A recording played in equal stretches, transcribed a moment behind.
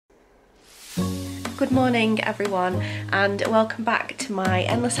Good morning everyone, and welcome back to my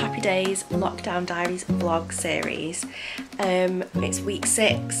Endless Happy Days Lockdown Diaries vlog series. It's week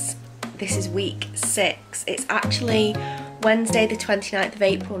 6. This is week 6. It's actually Wednesday the 29th of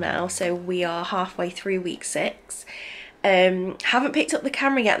April now, so we are halfway through week 6. Haven't picked up the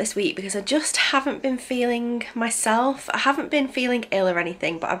camera yet this week because I just haven't been feeling myself. I haven't been feeling ill or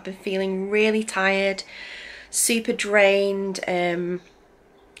anything, but I've been feeling really tired, super drained,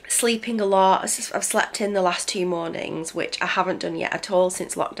 sleeping a lot. I've slept in the last 2 mornings, which I haven't done yet at all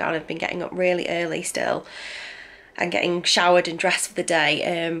since lockdown. I've been getting up really early still and getting showered and dressed for the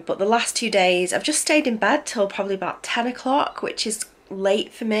day, but the last 2 days I've just stayed in bed till probably about 10 o'clock, which is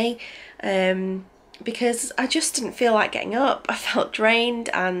late for me, because I just didn't feel like getting up. I felt drained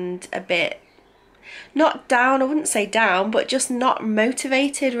and a bit, not down, I wouldn't say down, but just not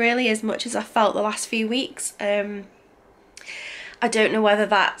motivated really as much as I felt the last few weeks. I don't know whether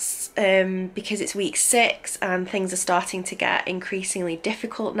that's because it's week 6 and things are starting to get increasingly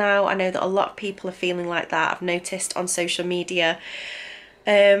difficult now. I know that a lot of people are feeling like that. I've noticed on social media.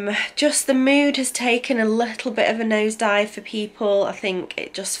 Just the mood has taken a little bit of a nosedive for people. I think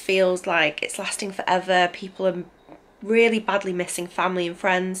it just feels like it's lasting forever. People are really badly missing family and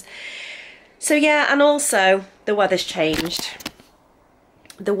friends. So yeah, and also the weather's changed.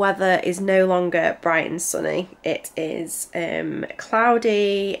 The weather is no longer bright and sunny. It is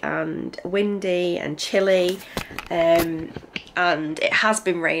cloudy and windy and chilly, and it has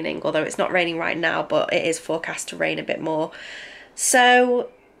been raining, although it's not raining right now, but it is forecast to rain a bit more. So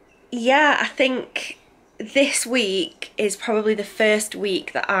yeah, I think this week is probably the first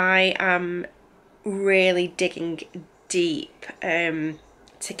week that I am really digging deep to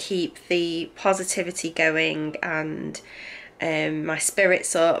keep the positivity going and my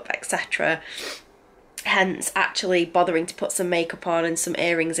spirits up, etc. Hence actually bothering to put some makeup on and some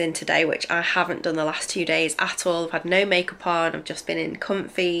earrings in today, which I haven't done the last 2 days at all. I've had no makeup on, I've just been in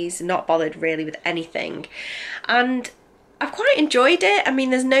comfies, not bothered really with anything, and I've quite enjoyed it. I mean,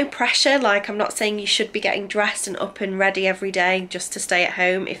 there's no pressure. Like, I'm not saying you should be getting dressed and up and ready every day just to stay at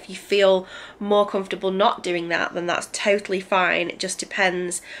home. If you feel more comfortable not doing that, then that's totally fine. It just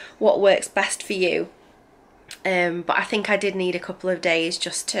depends what works best for you. But I think I did need a couple of days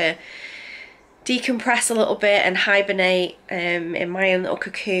just to decompress a little bit and hibernate in my own little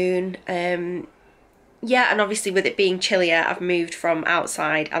cocoon. Yeah, and obviously with it being chillier, I've moved from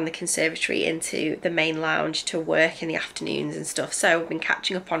outside and the conservatory into the main lounge to work in the afternoons and stuff. So I've been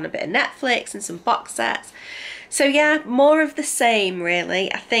catching up on a bit of Netflix and some box sets. So yeah, more of the same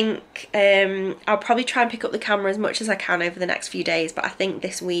really. I think I'll probably try and pick up the camera as much as I can over the next few days, but I think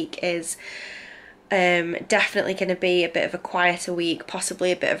this week is definitely going to be a bit of a quieter week,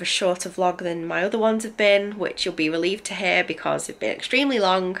 possibly a bit of a shorter vlog than my other ones have been, which you'll be relieved to hear because they've been extremely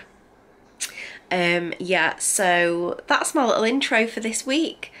long. Yeah, so that's my little intro for this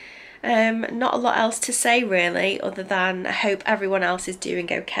week. Not a lot else to say really, other than I hope everyone else is doing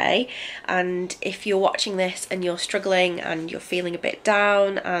okay, and if you're watching this and you're struggling and you're feeling a bit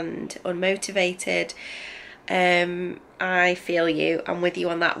down and unmotivated, I feel you. I'm with you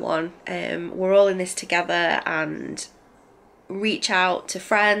on that one. We're all in this together, and reach out to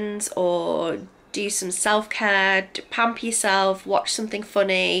friends or do some self-care, pamper yourself, watch something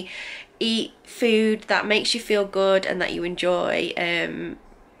funny, eat food that makes you feel good and that you enjoy.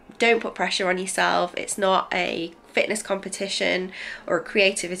 Don't put pressure on yourself. It's not a fitness competition or a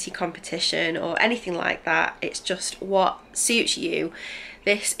creativity competition or anything like that. It's just what suits you.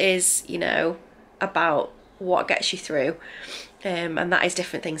 This is, you know, about what gets you through, and that is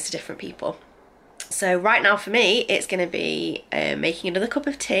different things to different people. So right now for me it's going to be making another cup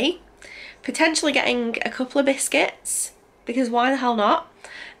of tea, potentially getting a couple of biscuits, because why the hell not,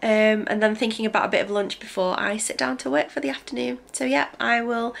 and then thinking about a bit of lunch before I sit down to work for the afternoon. So yeah, I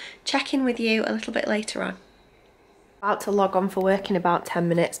will check in with you a little bit later on. About to log on for work in about 10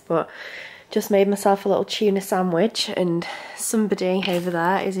 minutes, but just made myself a little tuna sandwich, and somebody over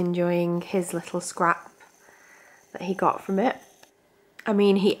there is enjoying his little scrap that he got from it. I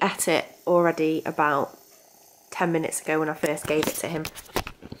mean, he ate it already about 10 minutes ago when I first gave it to him.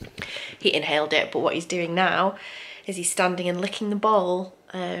 He inhaled it, but what he's doing now is he's standing and licking the bowl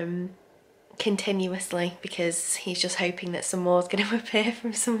continuously, because he's just hoping that some more is going to appear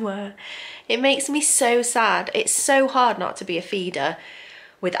from somewhere. It makes me so sad. It's so hard not to be a feeder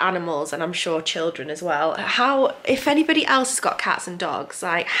with animals, and I'm sure children as well. How, if anybody else has got cats and dogs,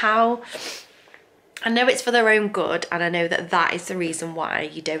 like how, I know it's for their own good, and I know that that is the reason why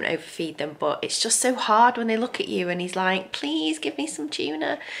you don't overfeed them, but it's just so hard when they look at you and he's like, please give me some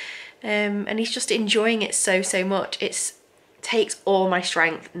tuna, and he's just enjoying it so much. It's takes all my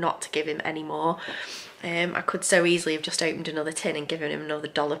strength not to give him any more. I could so easily have just opened another tin and given him another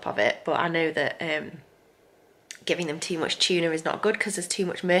dollop of it, but I know that giving them too much tuna is not good because there's too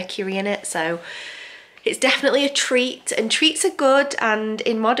much mercury in it. So it's definitely a treat, and treats are good and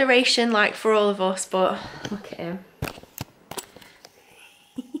in moderation, like for all of us. But look at him.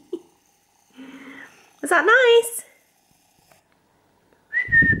 Was that nice?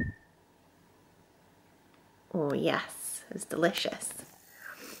 Oh yes, it was delicious.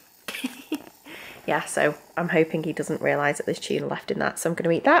 Yeah, so I'm hoping he doesn't realise that there's tuna left in that, so I'm going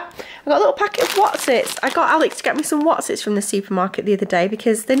to eat that. I got a little packet of Wotsits. I got Alex to get me some Wotsits from the supermarket the other day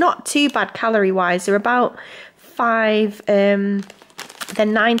because they're not too bad calorie wise. They're about they're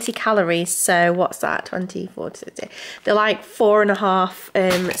 90 calories, so what's that, 20, 40, 60? They're like 4.5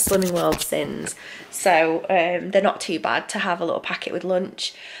 Slimming World Sins, so they're not too bad to have a little packet with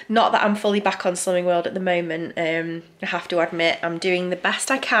lunch. Not that I'm fully back on Slimming World at the moment, I have to admit. I'm doing the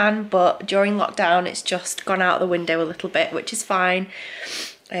best I can, but during lockdown it's just gone out the window a little bit, which is fine,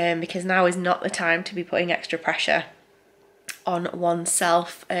 because now is not the time to be putting extra pressure on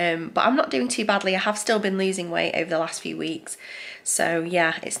oneself. But I'm not doing too badly. I have still been losing weight over the last few weeks, so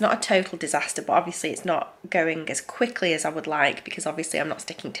yeah, it's not a total disaster, but obviously it's not going as quickly as I would like because obviously I'm not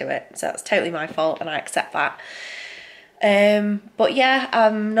sticking to it, so that's totally my fault and I accept that. But yeah,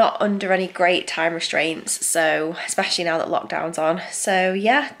 I'm not under any great time restraints, so especially now that lockdown's on. So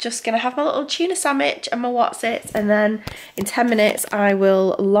yeah, just gonna have my little tuna sandwich and my Wotsits, and then in 10 minutes I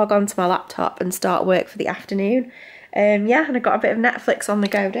will log on to my laptop and start work for the afternoon. Yeah, and I got a bit of Netflix on the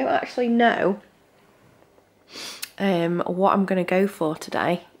go. I don't actually know what I'm going to go for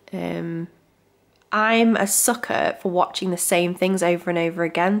today. I'm a sucker for watching the same things over and over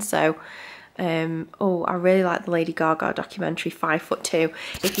again. So, oh, I really like the Lady Gaga documentary 5'2".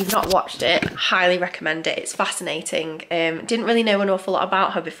 If you've not watched it, highly recommend it. It's fascinating. Didn't really know an awful lot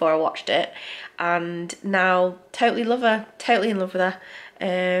about her before I watched it, and now totally love her, totally in love with her.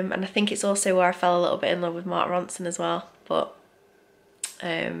 And I think it's also where I fell a little bit in love with Mark Ronson as well, but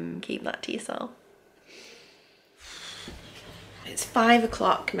keep that to yourself. It's 5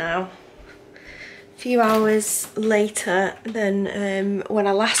 o'clock now, a few hours later than when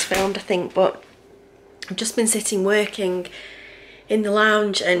I last filmed, I think, but I've just been sitting working in the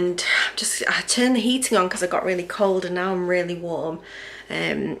lounge, and I turned the heating on because I got really cold, and now I'm really warm,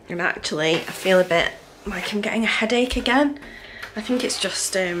 and actually I feel a bit like I'm getting a headache again. I think it's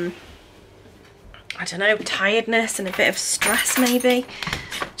just, I don't know, tiredness and a bit of stress maybe.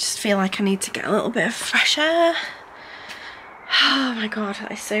 Just feel like I need to get a little bit of fresh air. Oh my god,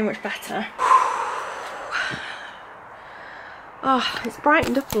 that is so much better. Oh, it's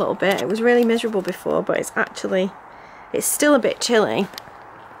brightened up a little bit. It was really miserable before, but it's still a bit chilly.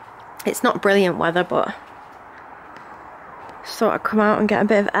 It's not brilliant weather, but just thought I'd come out and get a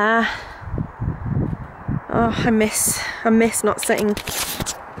bit of air. Oh, I miss not sitting.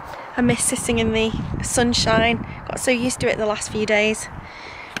 I miss sitting in the sunshine. Got so used to it the last few days.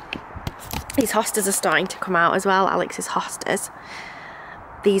 These hostas are starting to come out as well, Alex's hostas.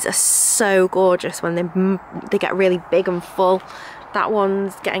 These are so gorgeous when they get really big and full. That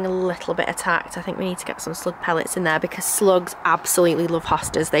one's getting a little bit attacked. I think we need to get some slug pellets in there because slugs absolutely love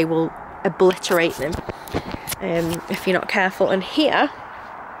hostas. They will obliterate them if you're not careful. And here,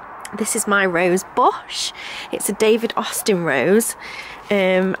 this is my rose bush. It's a David Austin rose,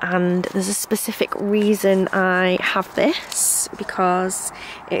 and there's a specific reason I have this, because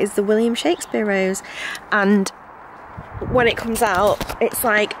it is the William Shakespeare rose, and when it comes out it's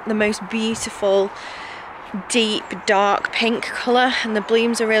like the most beautiful deep dark pink colour, and the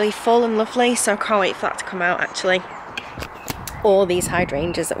blooms are really full and lovely, so I can't wait for that to come out actually. All these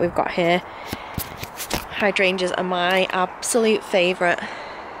hydrangeas that we've got here, hydrangeas are my absolute favourite.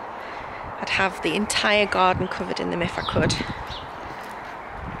 I'd have the entire garden covered in them if I could.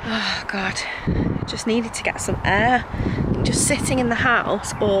 Oh god, just needed to get some air. Just sitting in the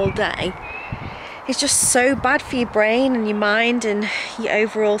house all day is just so bad for your brain and your mind and your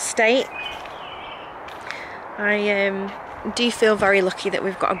overall state. I do feel very lucky that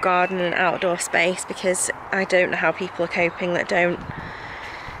we've got a garden and an outdoor space, because I don't know how people are coping that don't.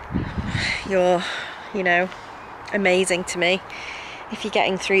 You're, you know, amazing to me if you're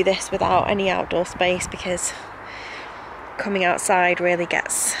getting through this without any outdoor space, because coming outside really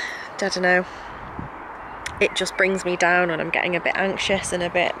gets, I don't know, it just brings me down and I'm getting a bit anxious and a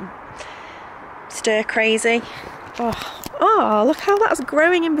bit stir crazy. Oh, look how that's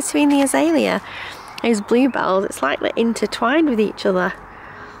growing in between the azalea. Those bluebells, it's like they're intertwined with each other.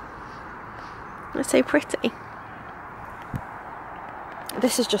 They're so pretty.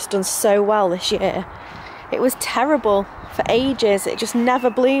 This has just done so well this year. It was terrible for ages. It just never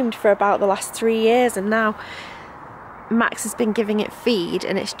bloomed for about the last 3 years, and now Max has been giving it feed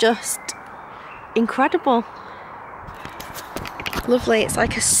and it's just incredible. Lovely. It's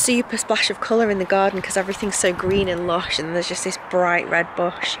like a super splash of colour in the garden because everything's so green and lush, and there's just this bright red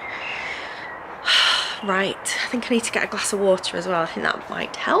bush. Right, I think I need to get a glass of water as well. I think that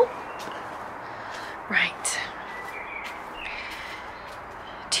might help. Right.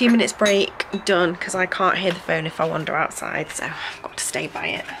 2 minutes break, done, because I can't hear the phone if I wander outside, so I've got to stay by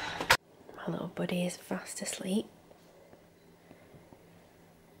it. My little buddy is fast asleep.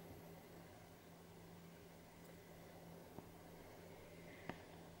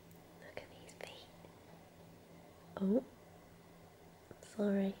 Look at these feet. Oh,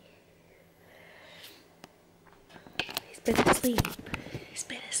 sorry. He's been asleep. He's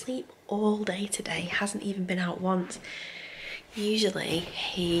been asleep all day today. Hasn't even been out once. Usually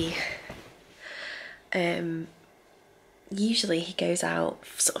he goes out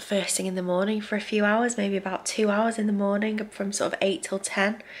sort of first thing in the morning for a few hours, maybe about 2 hours in the morning, from sort of 8 till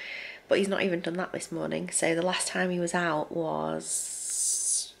 10, but he's not even done that this morning. So the last time he was out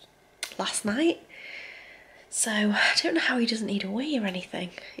was last night. So I don't know how he doesn't need a wee or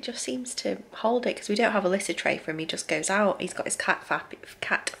anything. He just seems to hold it because we don't have a litter tray for him. He just goes out. He's got his cat flap.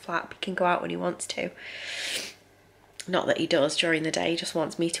 He can go out when he wants to. Not that he does during the day, he just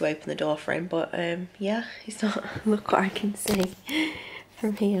wants me to open the door for him, but yeah, he's not. Look what I can see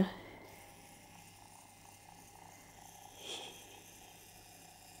from here.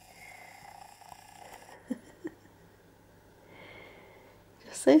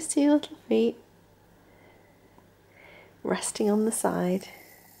 Just those 2 little feet resting on the side.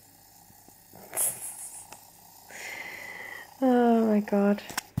 Oh my god.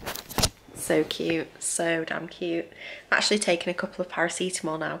 So cute, so damn cute. I'm actually taking a couple of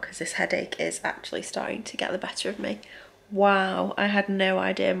paracetamol now because this headache is actually starting to get the better of me. Wow, I had no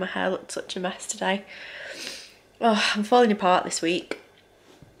idea my hair looked such a mess today. Oh, I'm falling apart this week.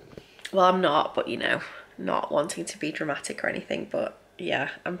 Well, I'm not, but you know, not wanting to be dramatic or anything, but yeah,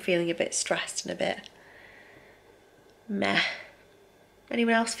 I'm feeling a bit stressed and a bit meh.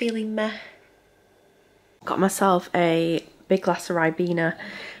 Anyone else feeling meh? Got myself a big glass of Ribena.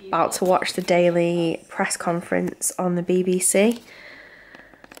 About to watch the daily press conference on the BBC.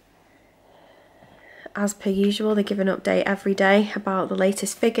 As per usual, they give an update every day about the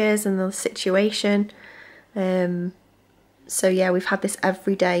latest figures and the situation. So yeah, we've had this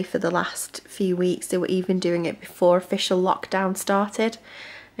every day for the last few weeks. They were even doing it before official lockdown started.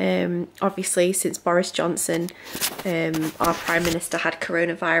 Obviously, since Boris Johnson, our Prime Minister, had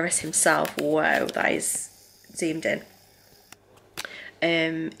coronavirus himself. Whoa, that is zoomed in.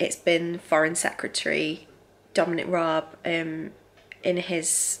 It's been Foreign Secretary Dominic Raab in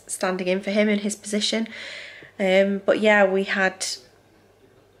his standing in for him in his position. But yeah, we had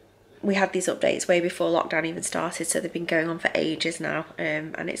these updates way before lockdown even started, so they've been going on for ages now.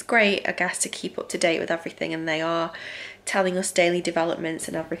 And it's great, I guess, to keep up to date with everything, and they are telling us daily developments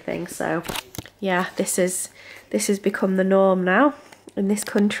and everything. So yeah, this has become the norm now in this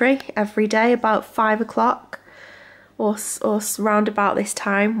country. Every day about 5 o'clock. Or round about this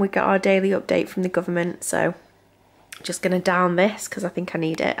time we get our daily update from the government, so just going to down this because I think I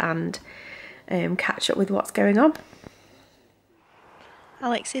need it and catch up with what's going on.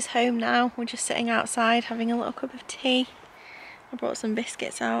 Alex is home now. We're just sitting outside having a little cup of tea. I brought some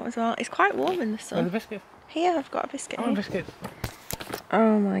biscuits out as well. It's quite warm in the sun. Oh, the biscuit? Here, I've got a biscuit. Oh, a biscuit.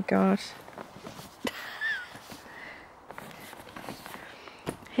 Oh my god.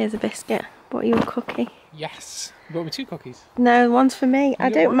 Here's a biscuit. Bought you a cookie. Yes. You bought me 2 cookies. No, one's for me. I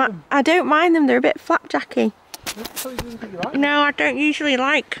don't mind them. They're a bit flapjacky. No, I don't usually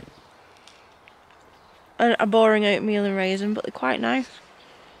like a boring oatmeal and raisin, but they're quite nice.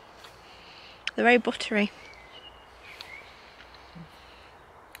 They're very buttery.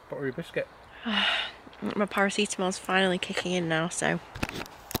 Buttery biscuit. My paracetamol's finally kicking in now, so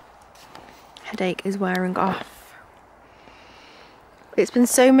headache is wearing off. It's been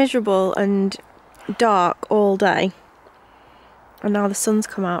so miserable and dark all day, and now the sun's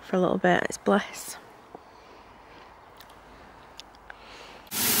come out for a little bit. It's bliss.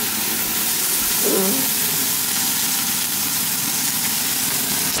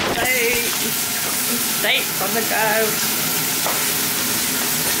 Steaks on the go.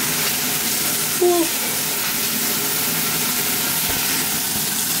 Ooh.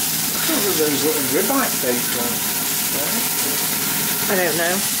 What are those little ribeye steaks on? I don't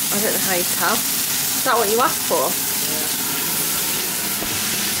know. I don't know how you tell. Is that what you asked for?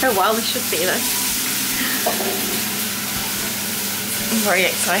 Yeah. Oh well, they should be then. I'm very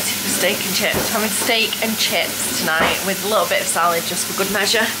excited for steak and chips. I'm having steak and chips tonight with a little bit of salad just for good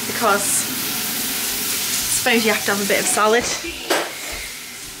measure, because I suppose you have to have a bit of salad.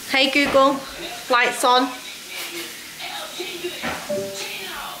 Hey Google, lights on.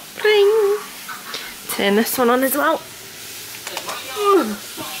 Ring. Turn this one on as well.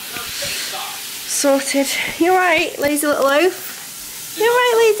 Sorted. You alright, lazy little loaf? You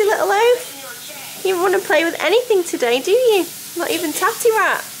alright, lazy little loaf? You want to play with anything today, do you? Not even Tatty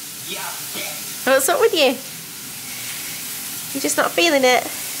Rat. What's up with you? You're just not feeling it?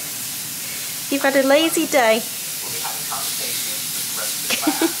 You've had a lazy day.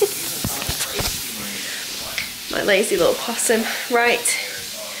 My lazy little possum. Right.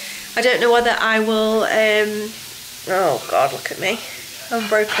 I don't know whether I will... oh God, look at me. I'm a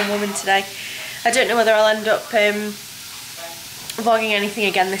broken woman today. I don't know whether I'll end up vlogging anything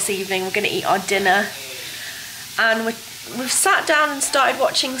again this evening. We're going to eat our dinner. And we've sat down and started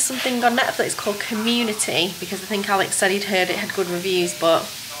watching something on Netflix called Community, because I think Alex said he'd heard it had good reviews, but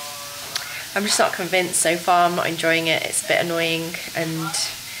I'm just not convinced so far. I'm not enjoying it. It's a bit annoying and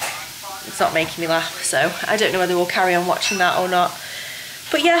it's not making me laugh. So I don't know whether we'll carry on watching that or not.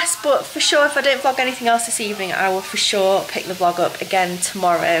 But yes, but for sure, if I don't vlog anything else this evening, I will for sure pick the vlog up again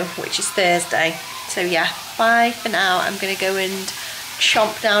tomorrow, which is Thursday. So yeah, bye for now. I'm going to go and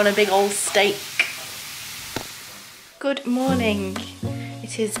chomp down a big old steak. Good morning.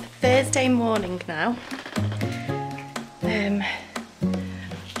 It is Thursday morning now.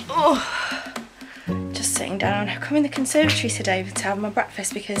 Just sitting down. I've come in the conservatory today to have my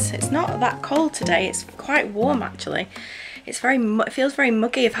breakfast because it's not that cold today. It's quite warm actually. It feels very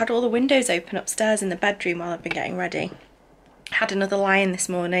muggy. I've had all the windows open upstairs in the bedroom while I've been getting ready. Had another lie-in this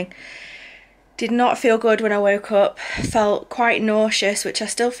morning. Did not feel good when I woke up. Felt quite nauseous, which I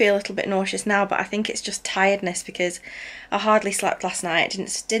still feel a little bit nauseous now, but I think it's just tiredness because I hardly slept last night.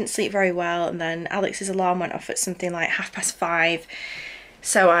 Didn't sleep very well, and then Alex's alarm went off at something like 5:30.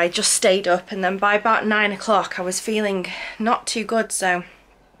 So I just stayed up, and then by about 9 o'clock I was feeling not too good, so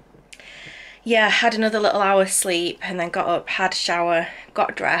yeah, had another little hour's sleep and then got up, had a shower,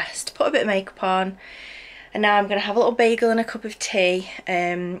 got dressed, put a bit of makeup on, and now I'm going to have a little bagel and a cup of tea,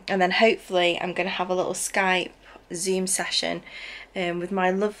 and then hopefully I'm going to have a little Skype Zoom session with my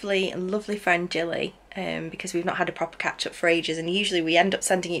lovely friend Jilly, because we've not had a proper catch up for ages, and usually we end up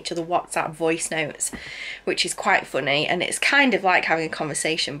sending each other WhatsApp voice notes, which is quite funny, and it's kind of like having a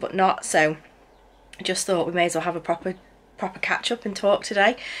conversation but not, so I just thought we may as well have a proper catch up and talk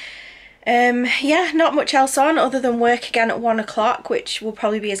today. Yeah, not much else on other than work again at 1 o'clock, which will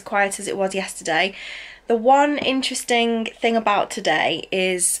probably be as quiet as it was yesterday. The one interesting thing about today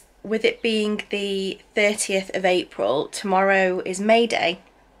is, with it being the 30th of April, tomorrow is May Day.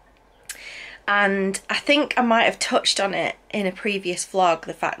 And I think I might have touched on it in a previous vlog,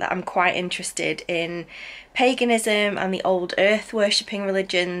 the fact that I'm quite interested in paganism and the old earth worshipping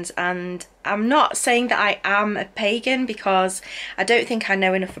religions, and I'm not saying that I am a pagan because I don't think I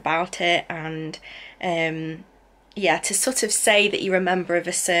know enough about it, and yeah, to sort of say that you're a member of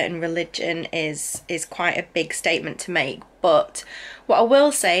a certain religion is quite a big statement to make. But what I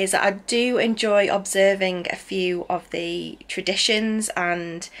will say is that I do enjoy observing a few of the traditions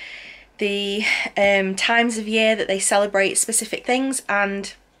and the times of year that they celebrate specific things,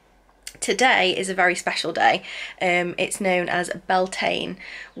 and today is a very special day. It's known as Beltane,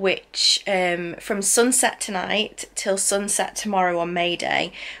 which from sunset tonight till sunset tomorrow on May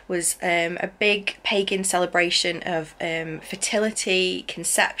Day was a big pagan celebration of fertility,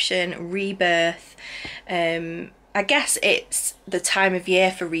 conception, rebirth. I guess it's the time of year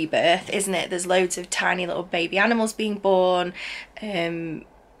for rebirth, isn't it? There's loads of tiny little baby animals being born,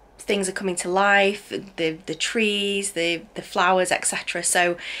 things are coming to life, the trees, the flowers, etc.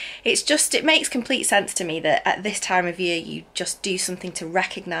 So it makes complete sense to me that at this time of year you just do something to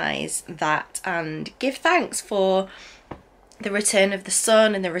recognise that and give thanks for the return of the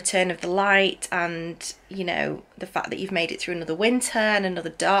sun and the return of the light, and you know, the fact that you've made it through another winter and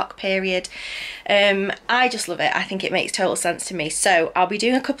another dark period. I just love it. I think it makes total sense to me. So I'll be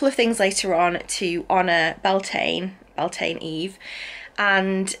doing a couple of things later on to honour Beltane Eve.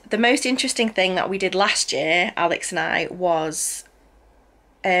 And the most interesting thing that we did last year, Alex and I, was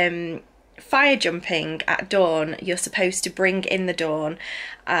fire jumping at dawn. You're supposed to bring in the dawn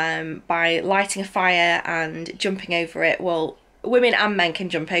by lighting a fire and jumping over it. Well, women and men can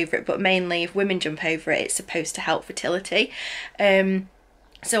jump over it, but mainly if women jump over it, it's supposed to help fertility.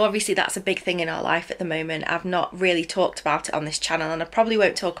 So obviously that's a big thing in our life at the moment. I've not really talked about it on this channel, and I probably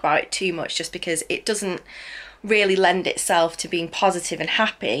won't talk about it too much just because it doesn't really lend itself to being positive and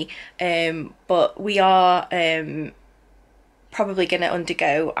happy, but we are probably going to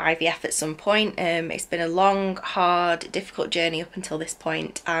undergo IVF at some point. It's been a long, hard, difficult journey up until this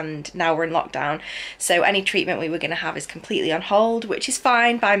point, and now we're in lockdown, so any treatment we were going to have is completely on hold, which is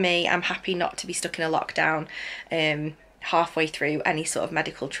fine by me. I'm happy not to be stuck in a lockdown halfway through any sort of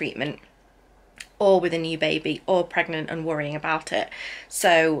medical treatment, or with a new baby, or pregnant and worrying about it.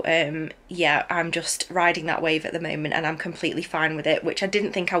 So yeah, I'm just riding that wave at the moment, and I'm completely fine with it, which I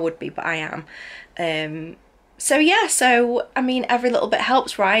didn't think I would be, but I am. So yeah, so I mean, every little bit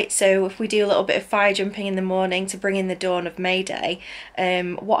helps, right? So if we do a little bit of fire jumping in the morning to bring in the dawn of May Day,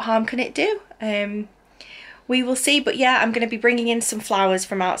 what harm can it do? We will see. But yeah, I'm going to be bringing in some flowers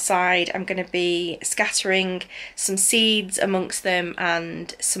from outside. I'm going to be scattering some seeds amongst them,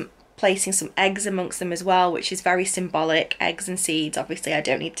 and placing some eggs amongst them as well, which is very symbolic. Eggs and seeds, obviously I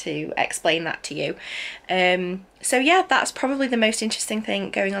don't need to explain that to you. So yeah, that's probably the most interesting thing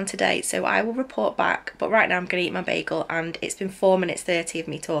going on today, so I will report back. But right now I'm going to eat my bagel, and it's been 4 minutes 30 of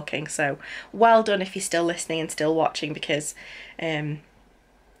me talking, so well done if you're still listening and still watching, because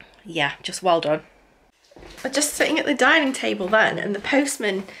yeah, just well done. I'm just sitting at the dining table then, and the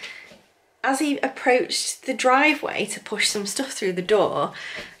postman, as he approached the driveway to push some stuff through the door,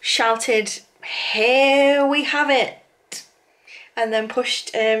 shouted, "Here we have it," and then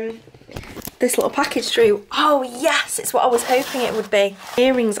pushed this little package through. Oh yes, it's what I was hoping it would be.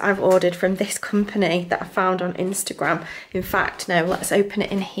 Earrings I've ordered from this company that I found on Instagram. In fact, no, let's open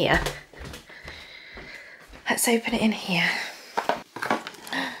it in here. Let's open it in here.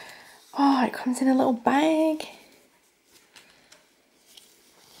 Oh, it comes in a little bag.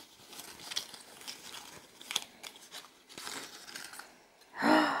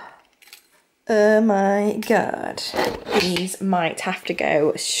 Oh my god, these might have to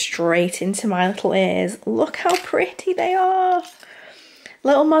go straight into my little ears. Look how pretty they are.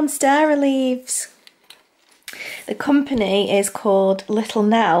 Little monstera leaves. The company is called Little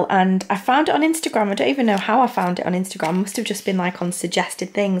Nell, and I found it on Instagram. I don't even know how I found it on Instagram. It must have just been like on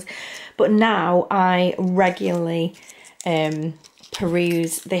suggested things. But now I regularly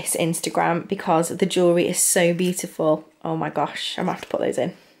peruse this Instagram because the jewellery is so beautiful. Oh my gosh, I'm gonna have to put those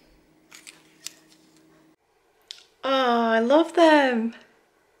in. Oh, I love them.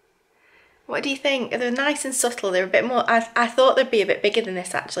 What do you think? They're nice and subtle. They're a bit more, I thought they'd be a bit bigger than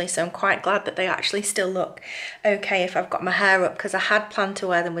this actually, so I'm quite glad that they actually still look okay if I've got my hair up, because I had planned to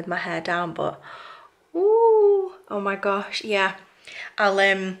wear them with my hair down, but ooh, oh my gosh, yeah. I'll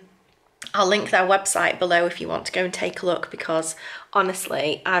link their website below if you want to go and take a look, because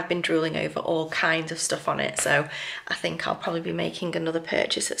honestly, I've been drooling over all kinds of stuff on it, so I think I'll probably be making another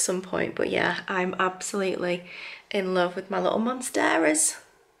purchase at some point. But yeah, I'm absolutely in love with my little monsteras.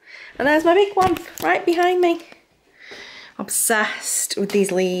 And there's my big one right behind me. Obsessed with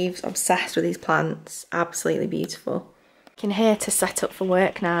these leaves, obsessed with these plants, absolutely beautiful. I'm here to set up for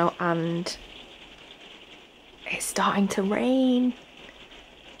work now, and it's starting to rain.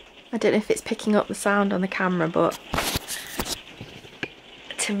 I don't know if it's picking up the sound on the camera, but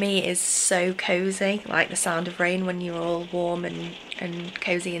to me it is so cozy, like the sound of rain when you're all warm and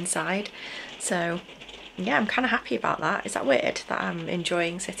cozy inside. So yeah, I'm kind of happy about that. Is that weird that I'm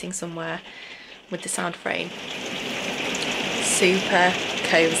enjoying sitting somewhere with the sound of rain? Super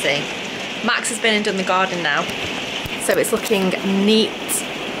cozy. Max has been and done the garden now, so it's looking neat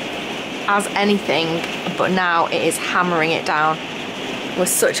as anything, but now it is hammering it down. It was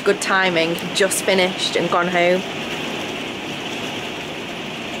such good timing, just finished and gone home.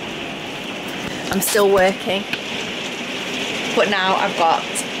 I'm still working, but now I've got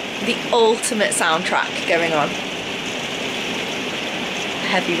the ultimate soundtrack going on.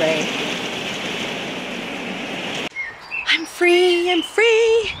 Heavy rain. I'm free, I'm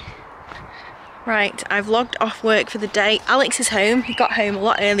free. Right, I've logged off work for the day. Alex is home. He got home a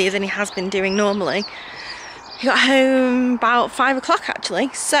lot earlier than he has been doing normally. He got home about 5 o'clock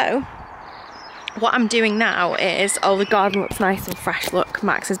actually. So what I'm doing now is, oh, the garden looks nice and fresh. Look,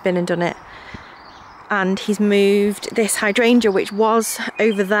 Max has been and done it. And he's moved this hydrangea, which was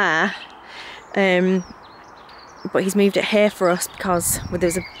over there, but he's moved it here for us because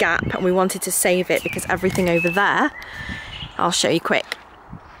there's a gap and we wanted to save it, because everything over there, I'll show you quick.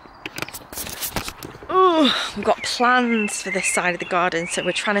 Oh, we've got plans for this side of the garden, so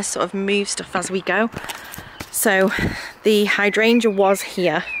we're trying to sort of move stuff as we go. So the hydrangea was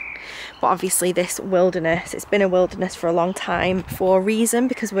here, but obviously this wilderness, it's been a wilderness for a long time for a reason,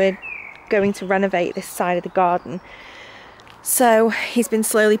 because we're going to renovate this side of the garden. So he's been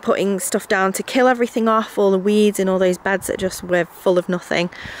slowly putting stuff down to kill everything off, all the weeds and all those beds that just were full of nothing.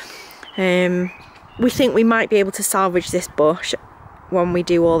 We think we might be able to salvage this bush. when we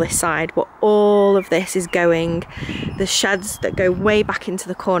do all this side, but all of this is going. The sheds that go way back into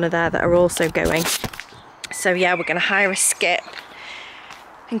the corner there that are also going. So yeah, we're going to hire a skip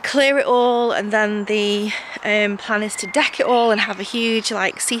and clear it all, and then the plan is to deck it all and have a huge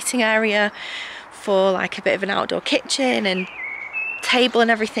like seating area for like a bit of an outdoor kitchen and table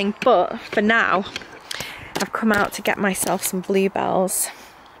and everything. But for now, I've come out to get myself some bluebells.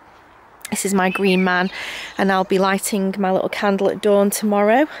 This is my green man, and I'll be lighting my little candle at dawn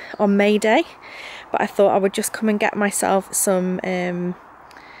tomorrow on May Day. But I thought I would just come and get myself some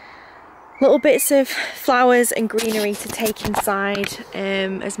little bits of flowers and greenery to take inside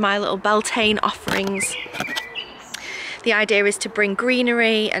as my little Beltane offerings. The idea is to bring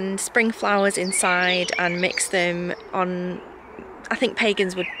greenery and spring flowers inside and mix them on. I think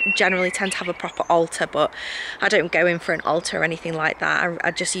pagans would generally tend to have a proper altar, but I don't go in for an altar or anything like that.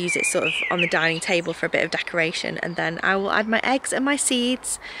 I just use it sort of on the dining table for a bit of decoration, and then I will add my eggs and my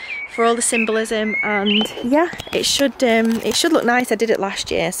seeds for all the symbolism. And yeah, it should look nice. I did it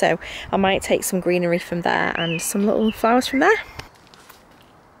last year, so I might take some greenery from there and some little flowers from there.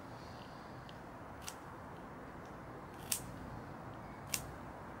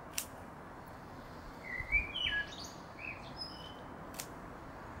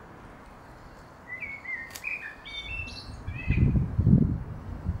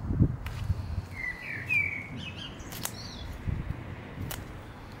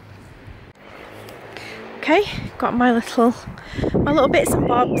 Okay, got my little bits and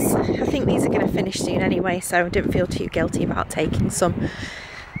bobs. I think these are going to finish soon anyway, so I didn't feel too guilty about taking some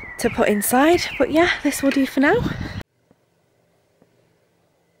to put inside. But yeah, this will do for now.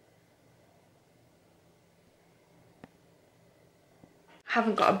 I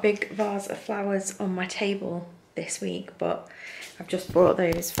haven't got a big vase of flowers on my table this week, but I've just brought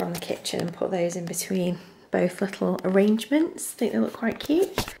those from the kitchen and put those in between both little arrangements. I think they look quite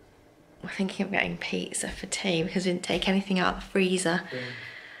cute. We're thinking of getting pizza for tea because we didn't take anything out of the freezer.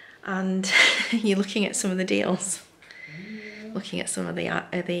 And you're looking at some of the deals. Looking at some of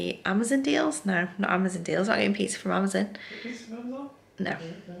the Amazon deals? No, not Amazon deals. Not getting pizza from Amazon. No.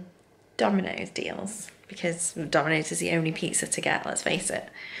 Domino's deals. Because Domino's is the only pizza to get, let's face it.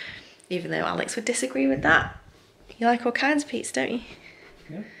 Even though Alex would disagree with that. You like all kinds of pizza, don't you?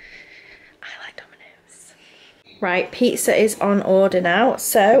 Yeah. I like Domino's. Right, pizza is on order now.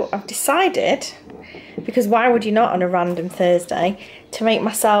 So I've decided, because why would you not on a random Thursday, to make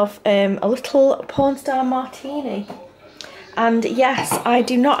myself a little Pornstar Martini. And yes, I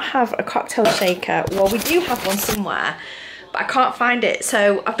do not have a cocktail shaker. Well, we do have one somewhere, but I can't find it.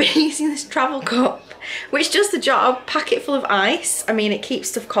 So I've been using this travel cup, which does the job. Pack it full of ice. I mean, it keeps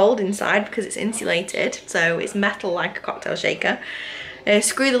stuff cold inside because it's insulated. So it's metal like a cocktail shaker.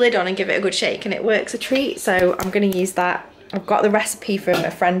 Screw the lid on and give it a good shake and it works a treat. So I'm going to use that. I've got the recipe from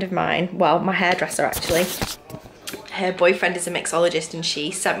a friend of mine. Well, my hairdresser actually. Her boyfriend is a mixologist and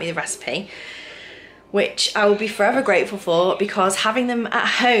she sent me the recipe, which I will be forever grateful for, because having them at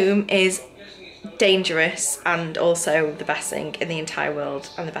home is dangerous and also the best thing in the entire world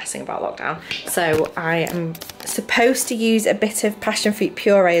and the best thing about lockdown. So I am supposed to use a bit of passion fruit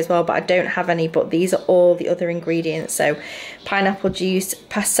puree as well, but I don't have any. But these are all the other ingredients. So pineapple juice,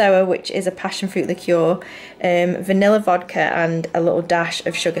 passoa, which is a passion fruit liqueur, vanilla vodka and a little dash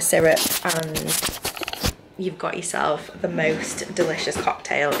of sugar syrup, and you've got yourself the most delicious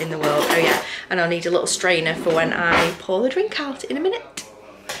cocktail in the world. Oh yeah, and I'll need a little strainer for when I pour the drink out in a minute.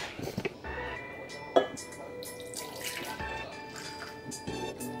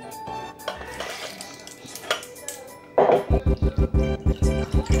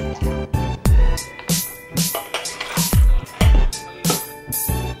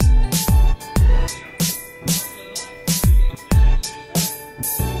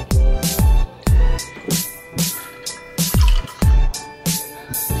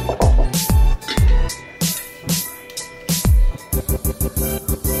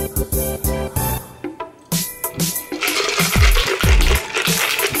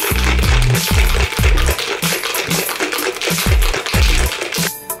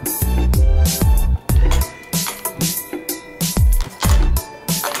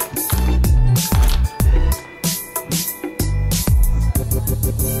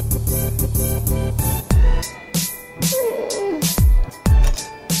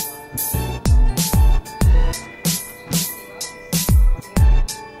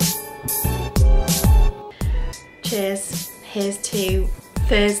 Cheers. Here's to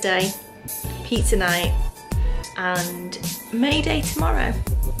Thursday, pizza night, and May Day tomorrow.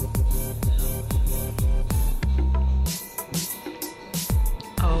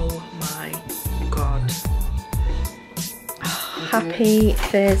 Oh my god. Happy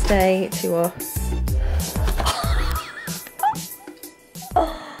Thursday to us.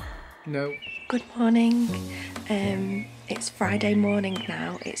 No. Good morning. It's Friday morning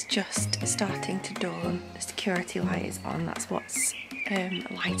now. It's just starting to dawn. The security light is on. That's what's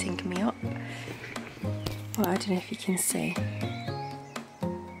lighting me up. Well, I don't know if you can see.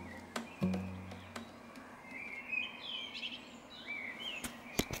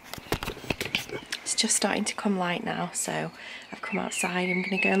 It's just starting to come light now, so I've come outside. I'm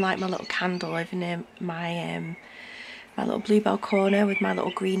going to go and light my little candle over near my my little bluebell corner with my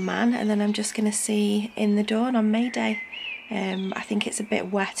little green man, and then I'm just going to see in the dawn on May Day. I think it's a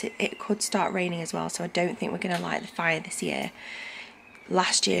bit wet. It could start raining as well, so I don't think we're going to light the fire this year.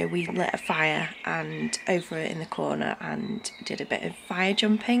 Last year we lit a fire and over in the corner and did a bit of fire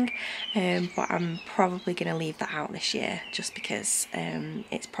jumping, but I'm probably going to leave that out this year just because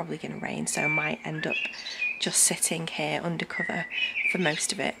it's probably going to rain, so I might end up just sitting here undercover for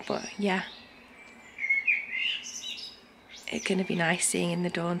most of it. But yeah, it's going to be nice seeing in the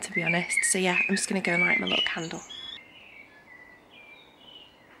dawn, to be honest. So yeah, I'm just going to go and light my little candle.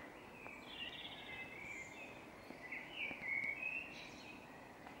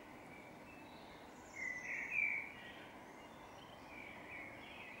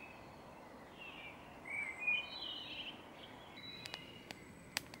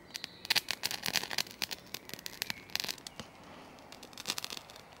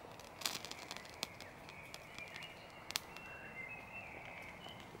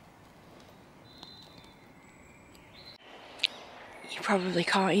 You probably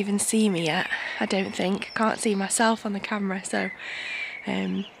can't even see me yet, I don't think. I can't see myself on the camera, so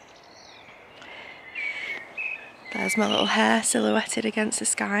there's my little hair silhouetted against the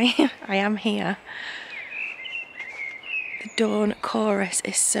sky. I am here. The dawn chorus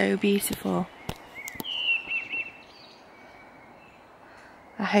is so beautiful.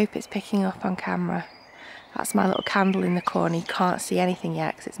 I hope it's picking up on camera. That's my little candle in the corner. You can't see anything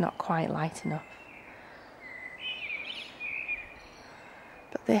yet because it's not quite light enough.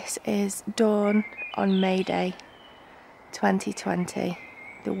 But this is dawn on May Day 2020,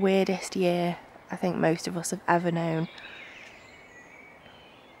 the weirdest year I think most of us have ever known.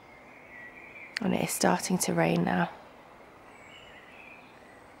 And it is starting to rain now.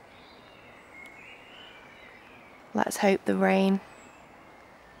 Let's hope the rain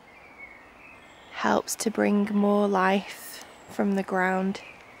helps to bring more life from the ground.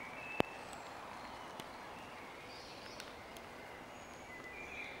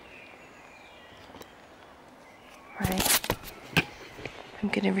 Right, I'm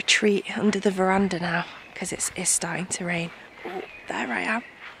going to retreat under the veranda now because it's starting to rain. Ooh, there I am.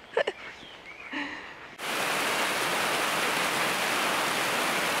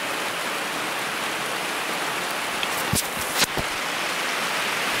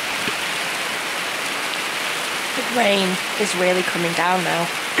 The rain is really coming down now,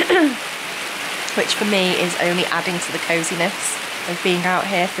 which for me is only adding to the coziness of being out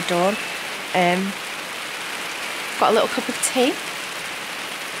here for dawn. Got a little cup of tea,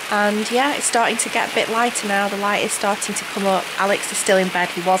 and yeah, it's starting to get a bit lighter now. The light is starting to come up. Alex is still in bed.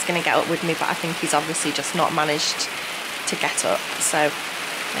 He was going to get up with me, but I think he's obviously just not managed to get up. So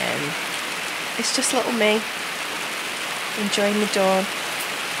it's just little me enjoying the dawn.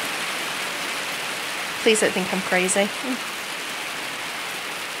 Please don't think I'm crazy.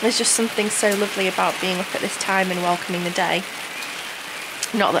 There's just something so lovely about being up at this time and welcoming the day.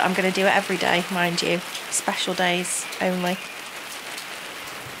 Not that I'm going to do it every day, mind you. Special days only.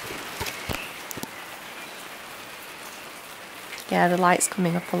 Yeah, the light's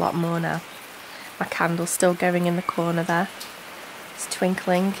coming up a lot more now. My candle's still going in the corner there. It's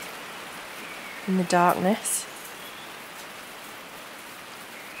twinkling in the darkness.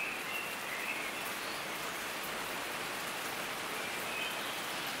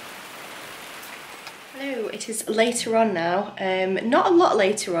 Hello, it is later on now. Not a lot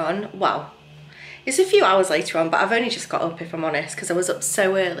later on. Well, it's a few hours later on, but I've only just got up, if I'm honest, because I was up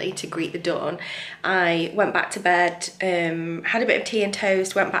so early to greet the dawn. I went back to bed, had a bit of tea and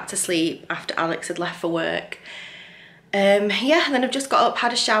toast, went back to sleep after Alex had left for work. Yeah, and then I've just got up,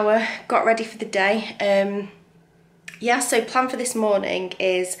 had a shower, got ready for the day. Yeah, so plan for this morning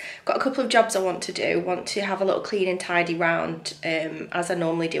is, got a couple of jobs I want to do. Want to have a little clean and tidy round, as I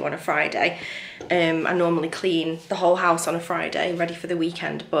normally do on a Friday. I normally clean the whole house on a Friday, ready for the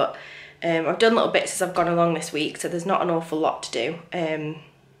weekend, but I've done little bits as I've gone along this week, so there's not an awful lot to do.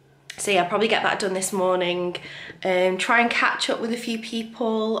 So yeah, I'll probably get that done this morning. Try and catch up with a few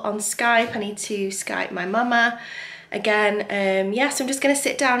people on Skype. I need to Skype my mama again. Yeah, so I'm just going to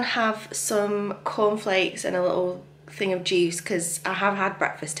sit down, have some cornflakes and a little thing of juice because I have had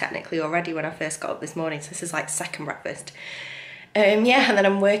breakfast technically already when I first got up this morning, so this is like second breakfast. Yeah, and then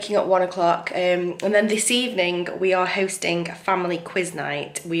I'm working at 1 o'clock, and then this evening we are hosting a family quiz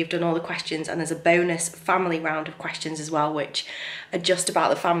night. We've done all the questions and there's a bonus family round of questions as well, which are just about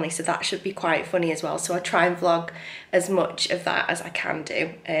the family, so that should be quite funny as well. So I try and vlog as much of that as I can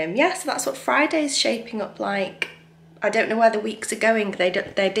do. Yeah, so that's what Friday's shaping up like. I don't know where the weeks are going,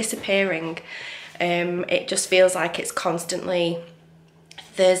 they're disappearing. It just feels like it's constantly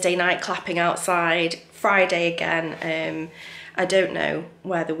Thursday night clapping outside, Friday again. I don't know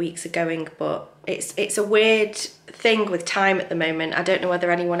where the weeks are going, but it's a weird thing with time at the moment. I don't know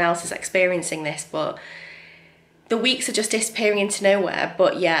whether anyone else is experiencing this, but the weeks are just disappearing into nowhere,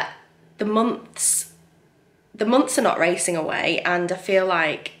 but yet the months are not racing away, and I feel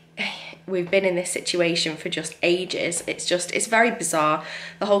like we've been in this situation for just ages. It's very bizarre.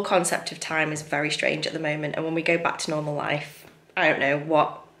 The whole concept of time is very strange at the moment, and when we go back to normal life, I don't know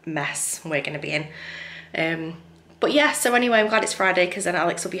what mess we're going to be in. But yeah, so anyway, I'm glad it's Friday because then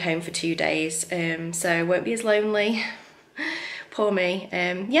Alex will be home for 2 days, so I won't be as lonely. Poor me.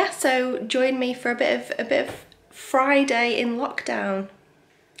 Yeah, so join me for a bit of Friday in lockdown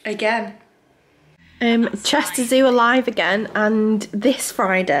again. Chester Zoo are live again, and this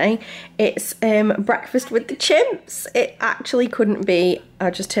Friday it's breakfast with the chimps. It actually couldn't be,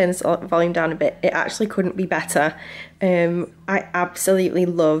 I'll just turn this volume down a bit, it actually couldn't be better. I absolutely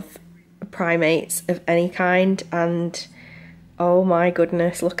love primates of any kind, and oh my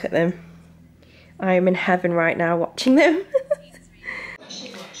goodness, look at them. I am in heaven right now watching them.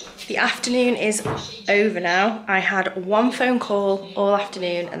 The afternoon is over now. I had one phone call all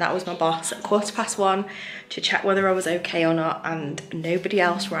afternoon, and that was my boss at 1:15 to check whether I was okay or not, and nobody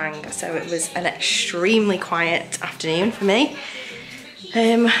else rang, so it was an extremely quiet afternoon for me.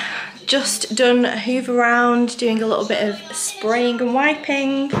 Just done a hoover round, doing a little bit of spraying and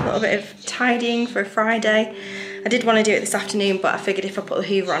wiping, a little bit of tidying for a Friday. I did want to do it this afternoon, but I figured if I put the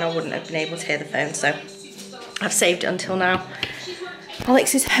hoover on I wouldn't have been able to hear the phone, so I've saved it until now.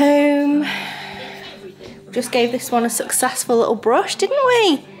 Alex is home. Just gave this one a successful little brush, didn't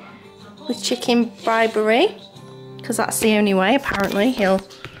we? With chicken bribery, because that's the only way, apparently. He'll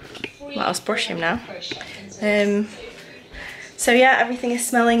let us brush him now. So yeah, everything is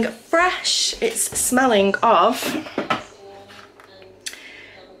smelling fresh. It's smelling of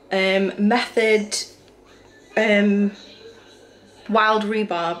Method wild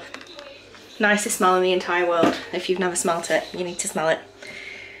rhubarb. Nicest smell in the entire world. If you've never smelt it, you need to smell it.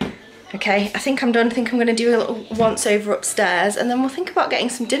 Okay, I think I'm done. I think I'm going to do a little once over upstairs, and then we'll think about getting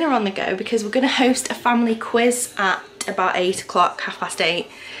some dinner on the go, because we're going to host a family quiz at about 8 o'clock, 8:30.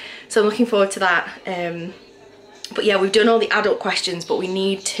 So I'm looking forward to that. But yeah, we've done all the adult questions, but we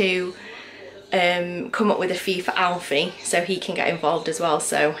need to come up with a few for Alfie so he can get involved as well.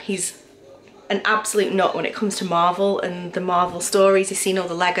 So he's an absolute nut when it comes to Marvel and the Marvel stories. He's seen all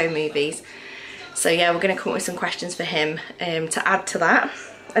the Lego movies. So yeah, we're going to come up with some questions for him to add to that.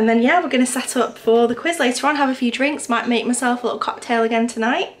 And then yeah, we're going to set up for the quiz later on, have a few drinks, might make myself a little cocktail again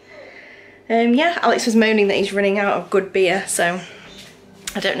tonight. Yeah, Alex was moaning that he's running out of good beer, so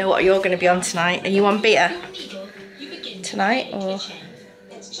I don't know what you're going to be on tonight. Are you on beer tonight, or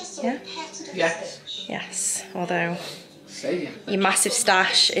yeah? Yes. Yes, although Say your massive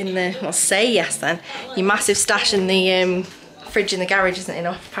stash in the, well, say yes then, your massive stash in the fridge in the garage isn't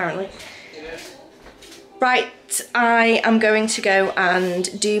enough apparently. Right, I am going to go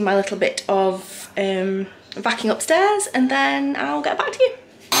and do my little bit of vacuuming upstairs, and then I'll get back to you.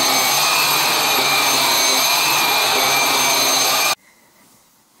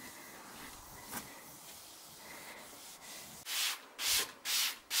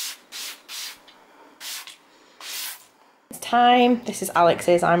 Time. This is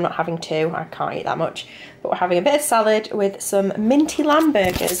Alex's. I'm not having two, I can't eat that much, but we're having a bit of salad with some minty lamb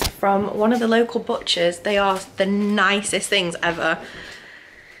burgers from one of the local butchers. They are the nicest things ever.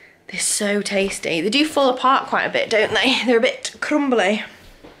 They're so tasty. They do fall apart quite a bit, don't they? They're a bit crumbly,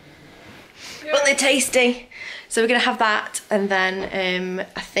 but they're tasty. So we're gonna have that, and then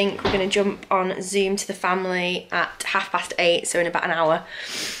I think we're gonna jump on Zoom to the family at 8:30, so in about an hour.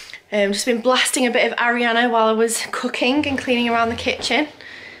 Just been blasting a bit of Ariana while I was cooking and cleaning around the kitchen.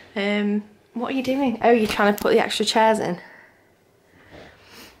 What are you doing? Oh, you're trying to put the extra chairs in.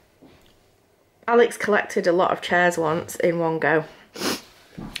 Alex collected a lot of chairs once in one go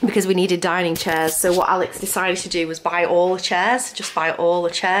because we needed dining chairs. So what Alex decided to do was buy all the chairs, just buy all the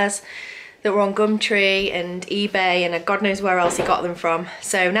chairs that were on Gumtree and eBay and God knows where else he got them from.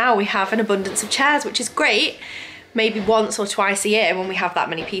 So now we have an abundance of chairs, which is great. maybe once or twice a year when we have that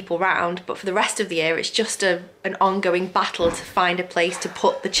many people round, but for the rest of the year it's just an ongoing battle to find a place to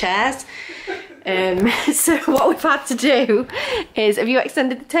put the chairs. So what we've had to do is, have you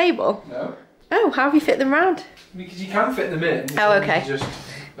extended the table? No. Oh, how have you fit them round? Because you can fit them in. Oh, okay.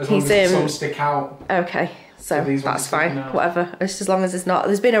 As long as some stick out. Okay, so that's fine, out. whatever. Just as long as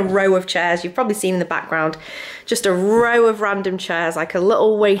there's been a row of chairs, you've probably seen in the background, just a row of random chairs, like a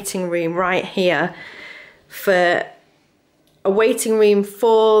little waiting room right here for a waiting room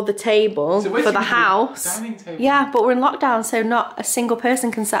for the table, for the house. Dining table. Yeah, but we're in lockdown, so not a single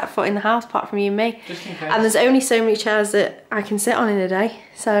person can set foot in the house apart from you and me. Just in case. And there's only so many chairs that I can sit on in a day,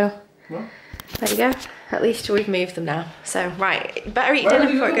 so What? there you go. At least we've moved them now. So, right, better eat Where dinner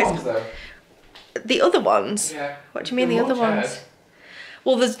are before it the goes. other ones, though? The other ones? Yeah. What do you mean the More other chairs. ones?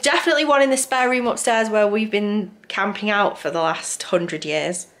 Well, there's definitely one in the spare room upstairs where we've been camping out for the last 100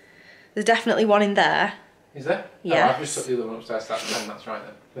 years. There's definitely one in there. Is there? Yeah. Oh, I've just took the other one upstairs. That's right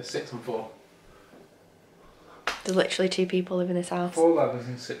then. There's 6 and 4. There's literally 2 people live in this house. 4 ladders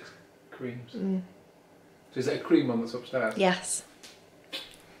and 6 creams. Mm. So is it a cream one that's upstairs? Yes.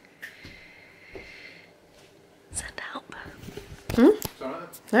 Send help. It's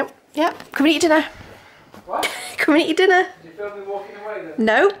alright. Nope. Yep. Come and eat dinner. What? Come and eat your dinner. Did you film me walking away then?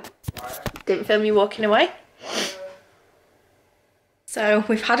 No. Right. Didn't film you walking away. So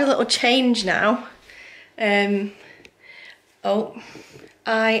we've had a little change now. Oh,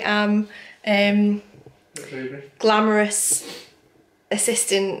 I am glamorous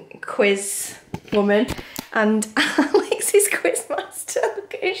assistant quiz woman, and Alex is quiz master.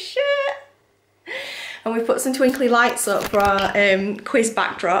 Look at his shirt. And we put some twinkly lights up for our quiz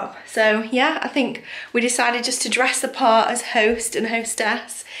backdrop. So yeah, I think we decided just to dress the part as host and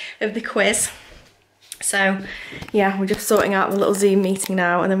hostess of the quiz. So yeah, we're just sorting out the little Zoom meeting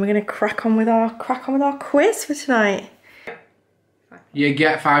now, and then we're gonna crack on with our quiz for tonight. You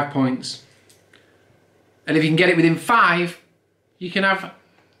get 5 points. And if you can get it within 5, you can have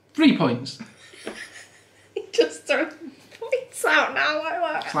 3 points. Just throw points out now like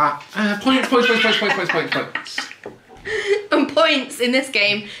that. Points. And points in this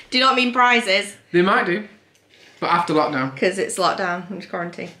game do not mean prizes. They might do, but after lockdown. Because it's lockdown and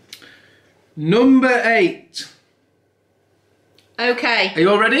quarantine. Number 8. Okay. Are you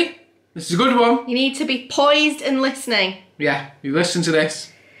all ready? This is a good one. You need to be poised and listening. Yeah, you listen to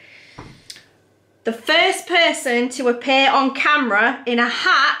this. The first person to appear on camera in a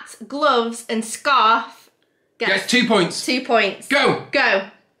hat, gloves and scarf Gets 2 points. 2 points. Go. Go.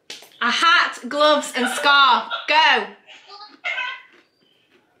 A hat, gloves and scarf. Go.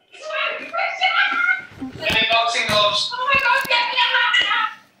 Boxing gloves. Oh my god, get me a hat!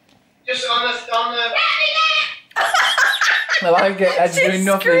 Just on the... I like it. Ed's doing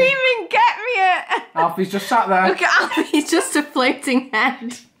nothing. Screaming, get me it. Alfie's just sat there. Look at Alfie, he's just a floating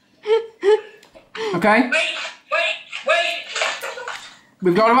head. Okay. Wait!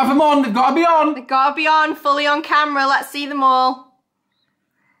 We've got to have them on. They've got to be on. They've got to be on, fully on camera. Let's see them all.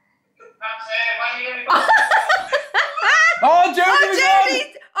 That's it, why are you going to go? Oh, Jodie was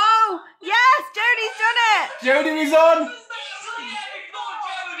Jodie's! Oh, yes, Jodie's done it. on. Jodie was on.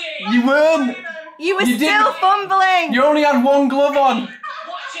 You weren't. You were You still didn't. fumbling. You only had one glove on.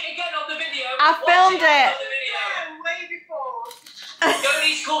 Watch it again on the video. I filmed it. Way before.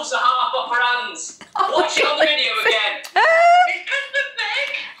 Jodie's gloves are half off her hands. Oh, Watch it on the video again.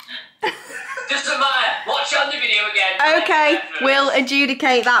 Doesn't matter. Watch it on the video again. Okay, we'll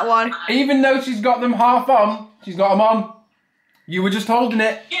adjudicate that one. Even though she's got them half on, she's got them on. You were just holding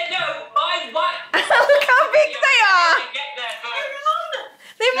it. Yeah, no, why? Look how big they are. Get there first.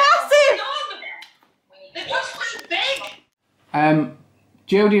 They're massive. They're just big.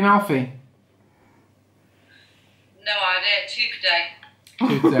 Jodie and Alfie. No idea. Tuesday.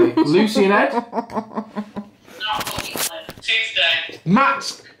 Tuesday. Lucy and Ed. Not fucking clue. Tuesday.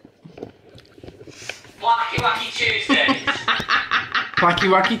 Matt. Wacky Tuesday.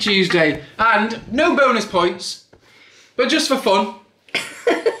 Wacky Tuesday. And no bonus points, but just for fun.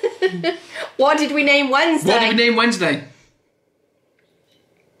 What did we name Wednesday? What did we name Wednesday?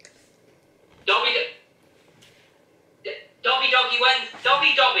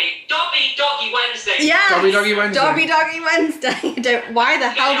 Dobby Wednesday. Yeah. Dobby Doggy Wednesday. Dobby Doggy Wednesday. Why the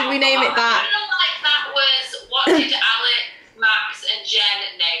hell did we name it that? I feel like that was what did Alec, Max, and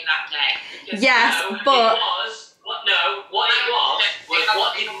Jen name that day? Because Yes, No, but it was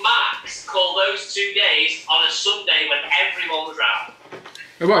what did Max call those 2 days on a Sunday when everyone was round?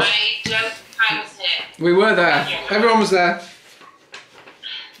 It was. I was here. We were there. Everyone was there.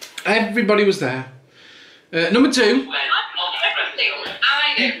 Everybody was there. Number 2. When, on everything.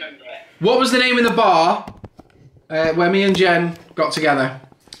 I don't remember it. What was the name of the bar where me and Jen got together.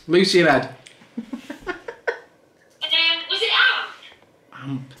 Lucy and Ed. Was it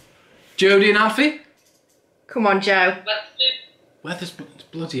Amp? Jodie and Alfie. Come on, Joe. Weatherspoons,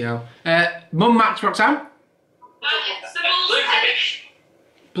 bloody hell. Mum, Max, Roxanne. Bluefish.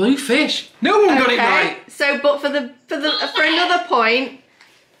 Bluefish. No one got it right. So, but for another point.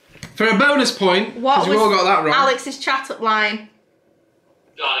 For a bonus point, What because we all got that wrong. Alex's chat-up line?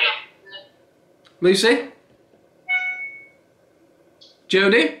 Got it. Lucy.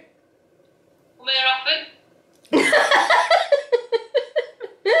 Jodie. Come here often.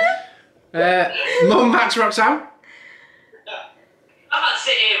 Mum, Max, Roxanne. I can't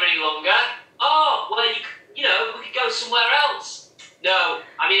sit here any longer. Oh, well, you know, we could go somewhere else. No,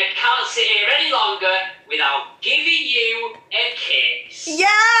 I mean, I can't sit here any longer without giving you a kiss.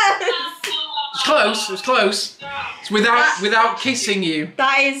 Yes! It's close. It's close. It's without kissing you.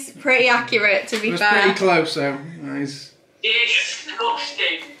 That is pretty accurate, to be It was fair. pretty close, though. Nice.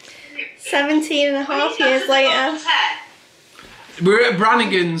 Disgusting. 17 and a half years later. We're at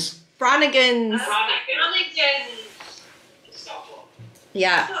Brannigan's. Brannigan's. Brannigan's.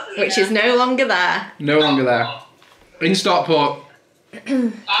 Yeah, which is no longer there. No longer there. In Stockport.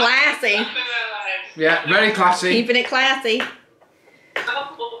 Classy. Yeah, very classy. Keeping it classy.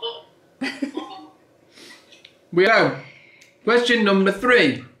 We go. Question number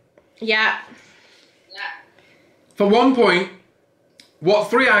 3. Yeah. For 1 point, what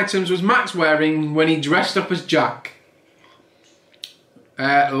 3 items was Max wearing when he dressed up as Jack?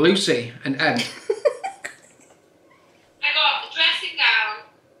 Lucy and Ed. I got a dressing gown,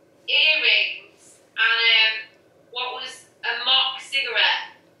 earrings, and what was a mock cigarette.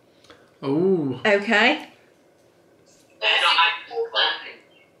 Oh. Okay.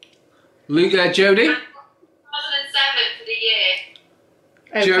 Luke, Jodie. 2007 for the year.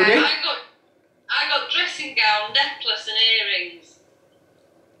 Okay. Jodie? I got dressing gown, necklace, and earrings.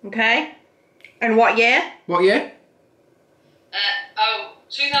 Okay. And what year? What year?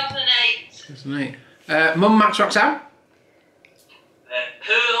 2008. 2008. Mum, Max, Roxanne.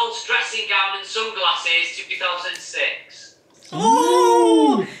 Pearls, dressing gown, and sunglasses, 2006.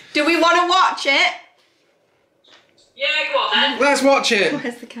 Oh! Do we want to watch it? Yeah, go on then. Let's watch it.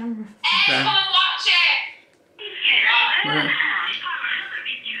 Where's the camera? Come and watch it. Right.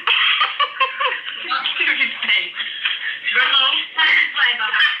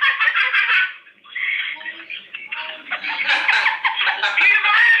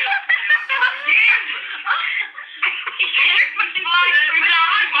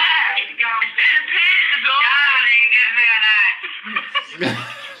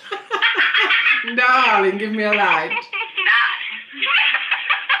 Darling, give me a light.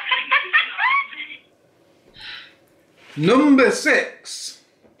 Number 6.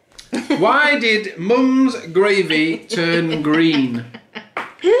 Why did Mum's gravy turn green?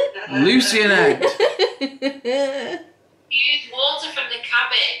 Lucy and Ed. Use water from the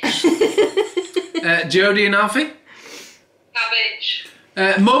cabbage. Jodie and Alfie. Cabbage.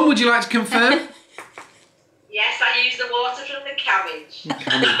 Mum, would you like to confirm? Yes, I use the water from the cabbage.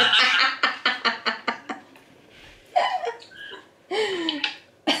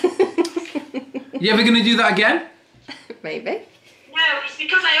 You ever going to do that again? Maybe. No, it's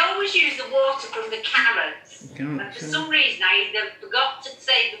because I always use the water from the carrots. And for some reason I either forgot to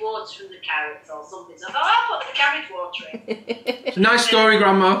save the water from the carrots or something. So I thought, I'll put the cabbage water in. Nice story,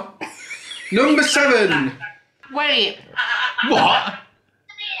 Grandma. Number 7. Wait. What?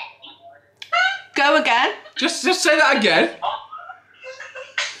 Go again. Just say that again.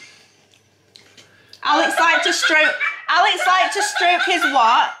 Alex liked to stroke his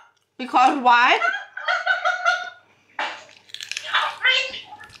what? Because why?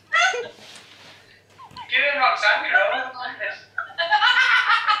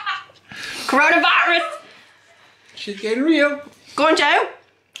 Coronavirus. She's getting real. Go on, Joe.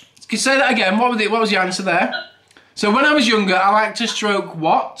 Can you say that again? What was your answer there? So when I was younger, I liked to stroke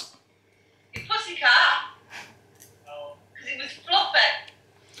what? Your pussycat. Because it was fluffy.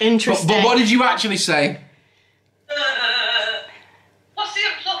 Interesting. But what did you actually say? Pussy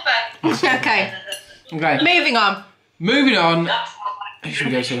and fluffy. Okay. Okay. Moving on. Moving on. Who should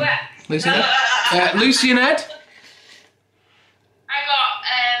we go to? Lucy and Ed? Lucy and Ed? I got,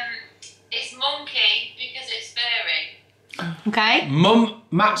 it's monkey because it's furry. Okay. Mum,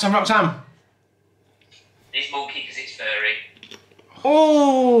 Max and Roxanne. It's monkey because it's furry.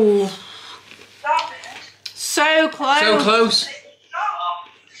 Oh. So close. So close.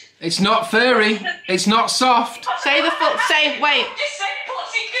 It's not furry. It's not soft. Say the full. Say wait. Just say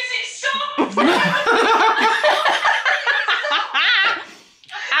pussy because it's soft.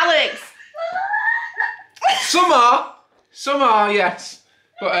 Alex. Some are, yes.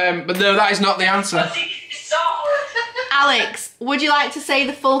 But no, that is not the answer. Alex, would you like to say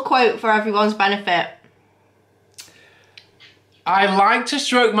the full quote for everyone's benefit? I like to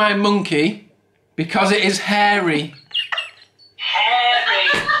stroke my monkey because it is hairy. Hairy.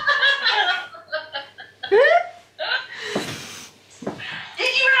 Did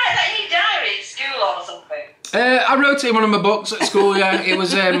you write that in your diary at school or something? I wrote it in one of my books at school, yeah. It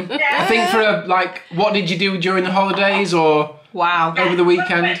was, I think for a, like, what did you do during the holidays or Wow. over the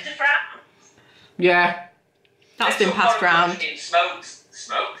weekend? Yeah. That's been passed round. Smoked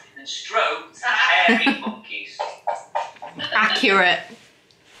and stroked hairy monkeys. Accurate.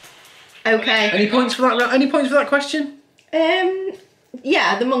 Okay. Any points for that? Any points for that question?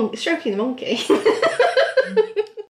 Yeah, stroking the monkey.